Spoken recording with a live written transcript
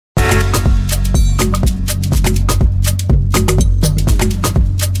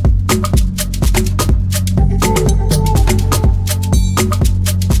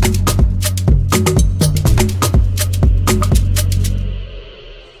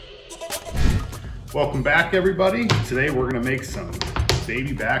Welcome back, everybody. Today we're gonna make some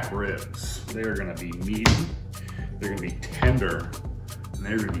baby back ribs. They are gonna be meaty, they're gonna be tender, and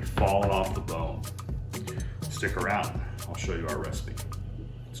they're gonna be falling off the bone. Stick around, I'll show you our recipe.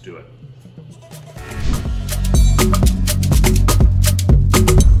 Let's do it.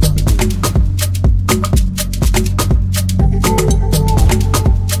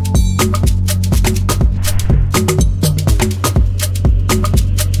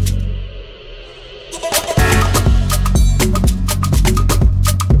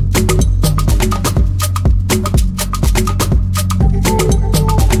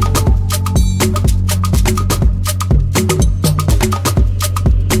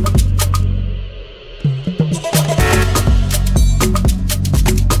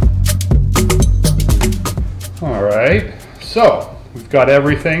 So we've got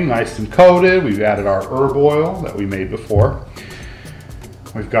everything nice and coated. We've added our herb oil that we made before.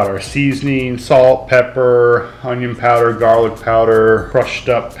 We've got our seasoning, salt, pepper, onion powder, garlic powder, crushed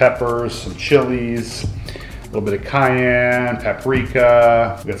up peppers, some chilies, a little bit of cayenne,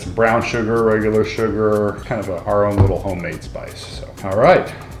 paprika. We've got some brown sugar, regular sugar, kind of our own little homemade spice. So, all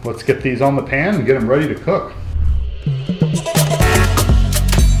right, let's get these on the pan and get them ready to cook.